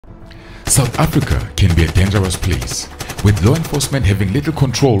South Africa can be a dangerous place, with law enforcement having little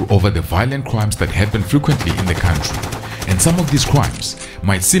control over the violent crimes that happen frequently in the country. And some of these crimes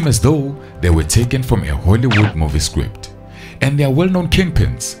might seem as though they were taken from a Hollywood movie script. And they are well-known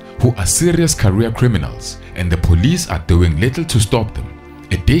kingpins who are serious career criminals, and the police are doing little to stop them.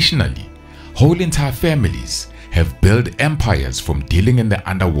 Additionally, whole entire families have built empires from dealing in the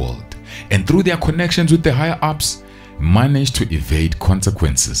underworld, and through their connections with the higher-ups, managed to evade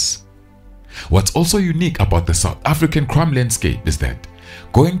consequences. What's also unique about the South African crime landscape is that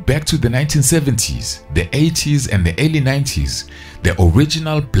going back to the 1970s, the 80s and the early 90s, the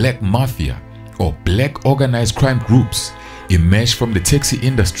original black mafia or black organized crime groups emerged from the taxi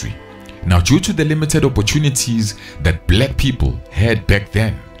industry. Now, due to the limited opportunities that black people had back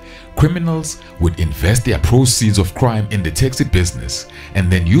then, criminals would invest their proceeds of crime in the taxi business and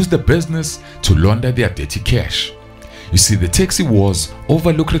then use the business to launder their dirty cash. You see, the taxi wars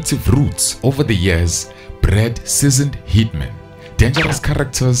over lucrative routes over the years bred seasoned hitmen, dangerous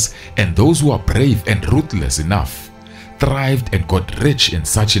characters, and those who are brave and ruthless enough thrived and got rich in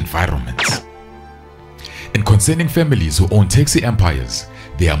such environments. And concerning families who own taxi empires,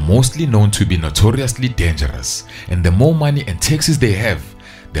 they are mostly known to be notoriously dangerous, and the more money and taxis they have,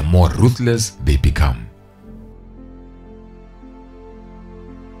 the more ruthless they become.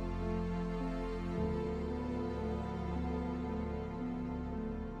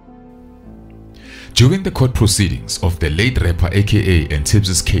 During the court proceedings of the late rapper aka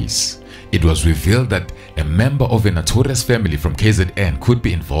Ntibz's case, it was revealed that a member of a notorious family from KZN could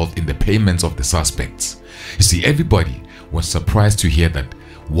be involved in the payments of the suspects. You see, everybody was surprised to hear that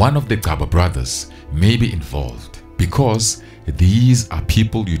one of the Gcaba brothers may be involved, because these are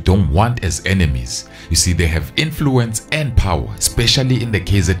people you don't want as enemies. You see, they have influence and power, especially in the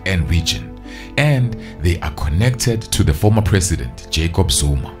KZN region, and they are connected to the former president Jacob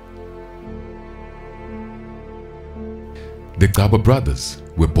Zuma. The Gcaba brothers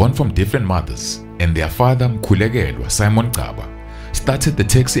were born from different mothers, and their father Mkhulekelwa Simon Gcaba started the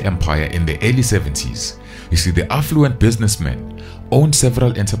taxi empire in the early 70s. You see, the affluent businessman owned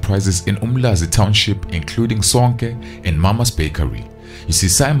several enterprises in Umlazi township, including Sonke and Mama's Bakery. You see,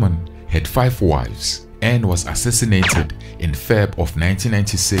 Simon had 5 wives and was assassinated in Feb of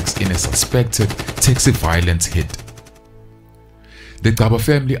 1996 in a suspected taxi violence hit. The Gcaba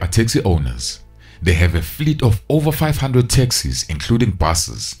family are taxi owners. They have a fleet of over 500 taxis, including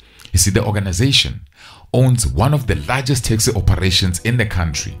buses. You see, the organization owns one of the largest taxi operations in the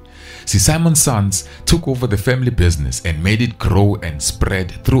country. See, Simon's sons took over the family business and made it grow and spread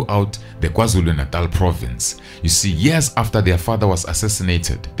throughout the KwaZulu-Natal province. You see, years after their father was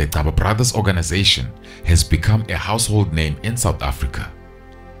assassinated, the Gcaba Brothers organization has become a household name in South Africa.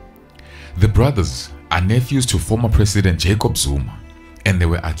 The brothers are nephews to former President Jacob Zuma, and they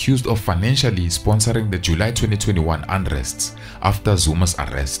were accused of financially sponsoring the July 2021 unrests after Zuma's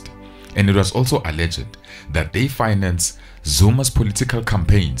arrest. And it was also alleged that they financed Zuma's political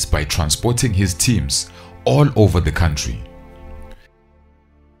campaigns by transporting his teams all over the country.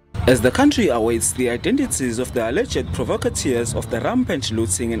 As the country awaits the identities of the alleged provocateurs of the rampant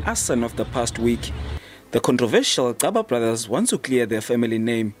looting and arson of the past week, the controversial Gcaba brothers want to clear their family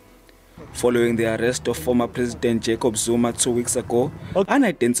name. Following the arrest of former President Jacob Zuma 2 weeks ago,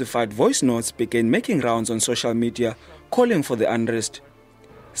 unidentified voice notes began making rounds on social media calling for the unrest.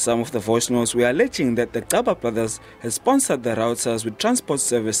 Some of the voice notes were alleging that the Gcaba brothers had sponsored the routers with transport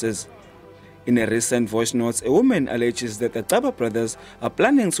services. In a recent voice note, a woman alleges that the Gcaba brothers are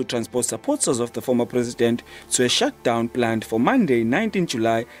planning to transport supporters of the former president to a shutdown planned for Monday, 19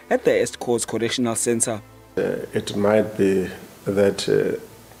 July at the East Coast Correctional Center. It might be that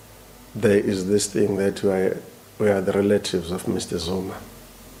there is this thing that we are the relatives of Mr. Zuma.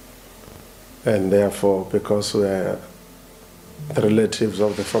 And therefore, because we are the relatives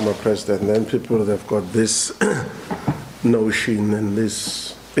of the former president, then people have got this notion and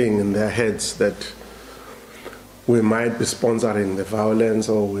this thing in their heads that we might be sponsoring the violence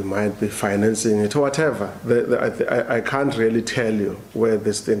or we might be financing it, or whatever. I can't really tell you where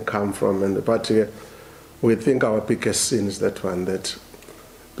this thing comes from, but we think our biggest sin is that one, that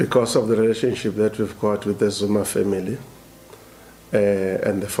because of the relationship that we've got with the Zuma family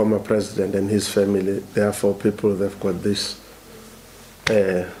and the former president and his family, therefore people have got this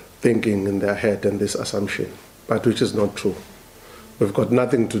thinking in their head and this assumption, but which is not true. We've got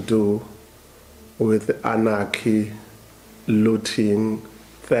nothing to do with anarchy, looting,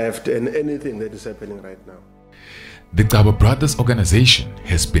 theft, and anything that is happening right now. The Gcaba Brothers organization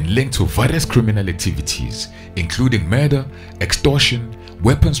has been linked to various criminal activities, including murder, extortion,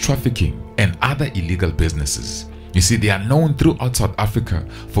 weapons trafficking, and other illegal businesses. You see, they are known throughout South Africa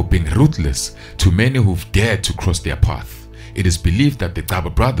for being ruthless to many who've dared to cross their path. It is believed that the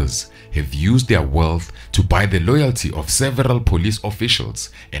Gcaba brothers have used their wealth to buy the loyalty of several police officials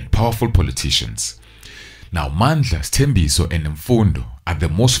and powerful politicians. Now, Mandla, Sthembiso and Mfundo are the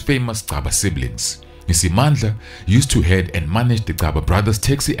most famous Gcaba siblings. You see, Mandla used to head and manage the Gcaba brothers'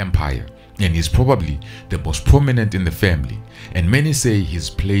 taxi empire, and he's probably the most prominent in the family, and many say he's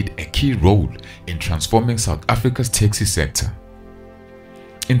played a key role in transforming South Africa's taxi sector.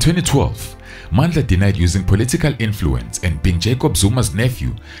 In 2012, Mandla denied using political influence and being Jacob Zuma's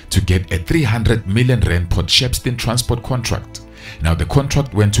nephew to get a 300 million rand Port Shepstone transport contract. Now, the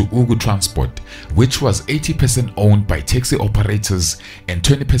contract went to Ugu Transport, which was 80% owned by taxi operators and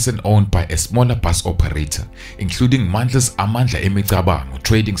 20% owned by a smaller bus operator, including Mandla's Amandla Emicabango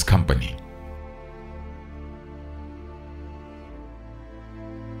Tradings Company.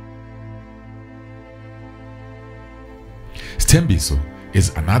 Sthembiso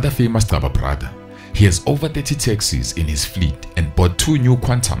is another famous Gcaba brother. He has over 30 taxis in his fleet and bought 2 new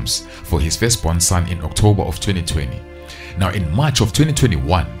Quantums for his firstborn son in October of 2020. Now, in March of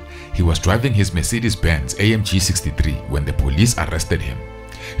 2021, he was driving his Mercedes-Benz AMG 63 when the police arrested him.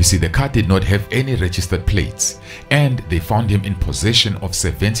 You see, the car did not have any registered plates, and they found him in possession of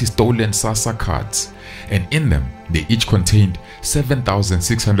 70 stolen SASSA cards, and in them, they each contained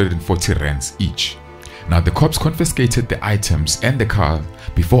 7,640 rands each. Now, the cops confiscated the items and the car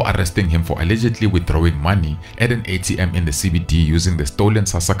before arresting him for allegedly withdrawing money at an ATM in the CBD using the stolen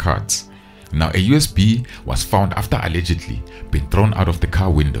SASSA cards. Now, a USB was found after allegedly being thrown out of the car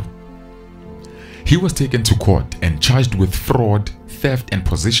window. He was taken to court and charged with fraud, theft and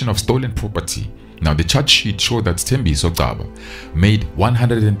possession of stolen property. Now, the charge sheet showed that Sthembiso Gcaba made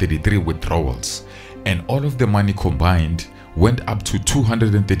 133 withdrawals, and all of the money combined went up to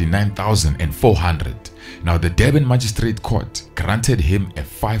 239,400. Now, the Durban Magistrate Court granted him a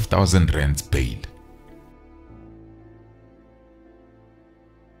 5,000 rands bail.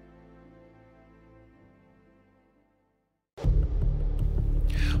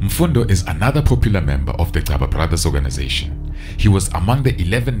 Mfundo is another popular member of the Gcaba Brothers organization. He was among the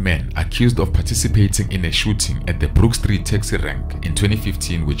 11 men accused of participating in a shooting at the Brook Street taxi rank in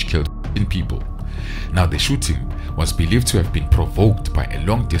 2015 which killed 15 people. Now, the shooting was believed to have been provoked by a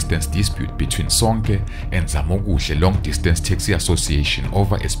long-distance dispute between Sonke and Zamoguhle Long-Distance Taxi Association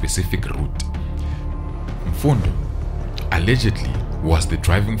over a specific route. Mfundo allegedly was the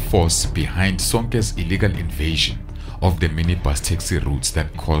driving force behind Sonke's illegal invasion of the minibus taxi routes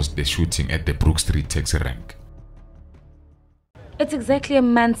that caused the shooting at the Brook Street taxi rank. It's exactly a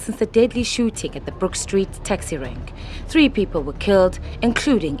month since the deadly shooting at the Brook Street taxi rank. 3 people were killed,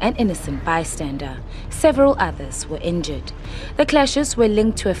 including an innocent bystander. Several others were injured. The clashes were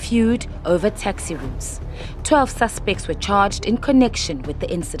linked to a feud over taxi routes. 12 suspects were charged in connection with the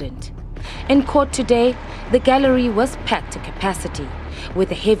incident. In court today, the gallery was packed to capacity,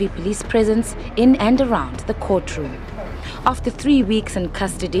 with a heavy police presence in and around the courtroom. After 3 weeks in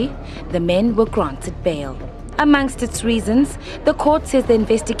custody, the men were granted bail. Amongst its reasons, the court says the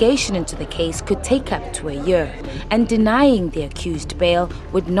investigation into the case could take up to a year, and denying the accused bail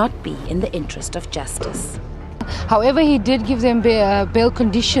would not be in the interest of justice. However, he did give them bail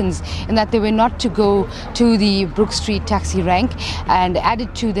conditions in that they were not to go to the Brook Street taxi rank, and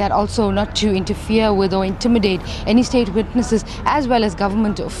added to that also not to interfere with or intimidate any state witnesses as well as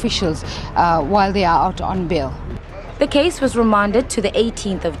government officials while they are out on bail. The case was remanded to the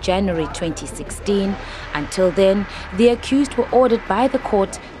 18th of January 2016. Until then, the accused were ordered by the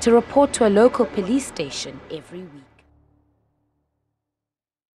court to report to a local police station every week.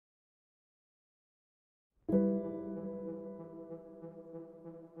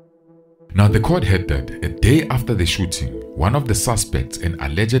 Now, the court heard that a day after the shooting, one of the suspects and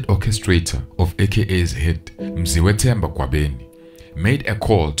alleged orchestrator of AKA's hit, Mziwetemba Kwabeni, made a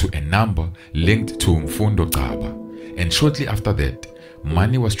call to a number linked to Mfundo Gcaba, and shortly after that,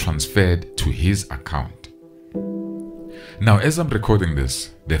 money was transferred to his account. Now, as I'm recording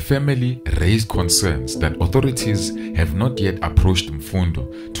this, the family raised concerns that authorities have not yet approached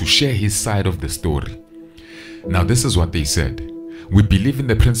Mfundo to share his side of the story. Now, this is what they said. We believe in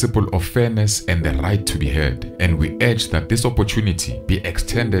the principle of fairness and the right to be heard, and we urge that this opportunity be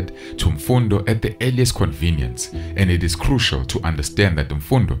extended to Mfundo at the earliest convenience, and it is crucial to understand that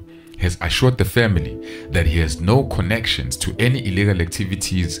Mfundo has assured the family that he has no connections to any illegal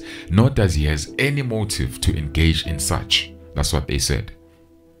activities, nor does he has any motive to engage in such. That's what they said.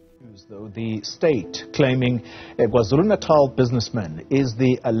 The state claiming a KwaZulu-Natal businessman is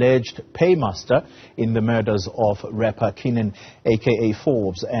the alleged paymaster in the murders of rapper Keenan aka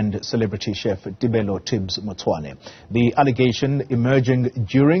Forbes and celebrity chef Dibelo Tibbs Motwane. The allegation emerging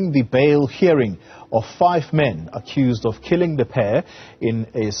during the bail hearing of 5 men accused of killing the pair in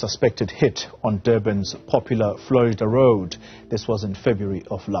a suspected hit on Durban's popular Florida Road. This was in February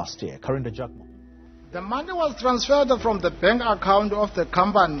of last year. Karinda Jakmo. The money was transferred from the bank account of the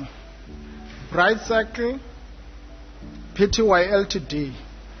company Bright Circle Pty Ltd.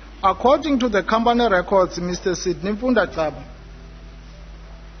 According to the company records, Mr. Sidney Mfunda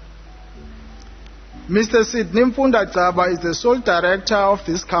Gcaba is the sole director of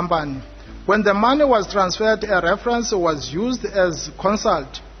this company. When the money was transferred, a reference was used as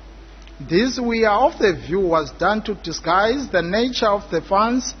consult. This, we are of the view, was done to disguise the nature of the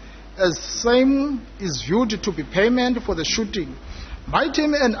funds, as same is viewed to be payment for the shooting. My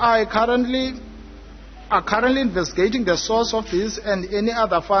team and I are currently investigating the source of this and any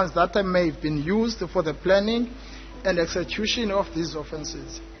other funds that may have been used for the planning and execution of these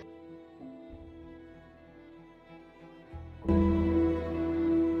offenses.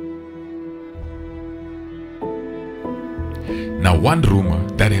 Now, one rumor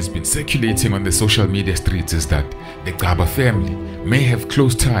that has been circulating on the social media streets is that the Gcaba family may have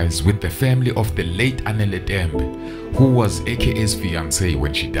close ties with the family of the late Anele Tembe, who was AKA's fiancée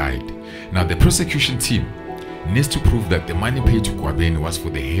when she died. Now, the prosecution team needs to prove that the money paid to Gwabeni was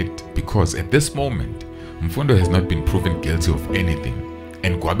for the hit, because at this moment, Mfundo has not been proven guilty of anything.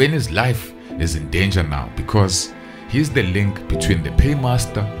 And Gwabeni's life is in danger now because he's the link between the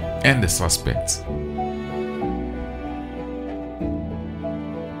paymaster and the suspects.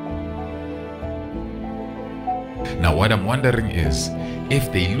 Now, what I'm wondering is,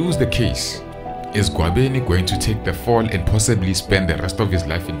 if they lose the case, is Gwabeni going to take the fall and possibly spend the rest of his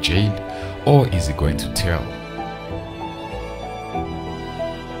life in jail, or is he going to tell?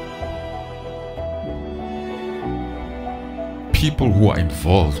 People who are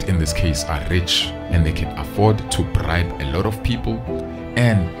involved in this case are rich and they can afford to bribe a lot of people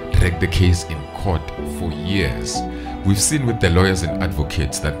and drag the case in court for years. We've seen with the lawyers and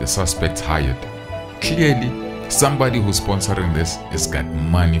advocates that the suspects hired. Clearly, somebody who's sponsoring this has got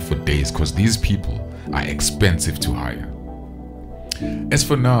money for days, because these people are expensive to hire. As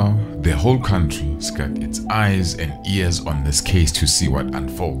for now, the whole country's got its eyes and ears on this case to see what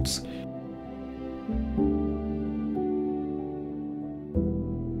unfolds.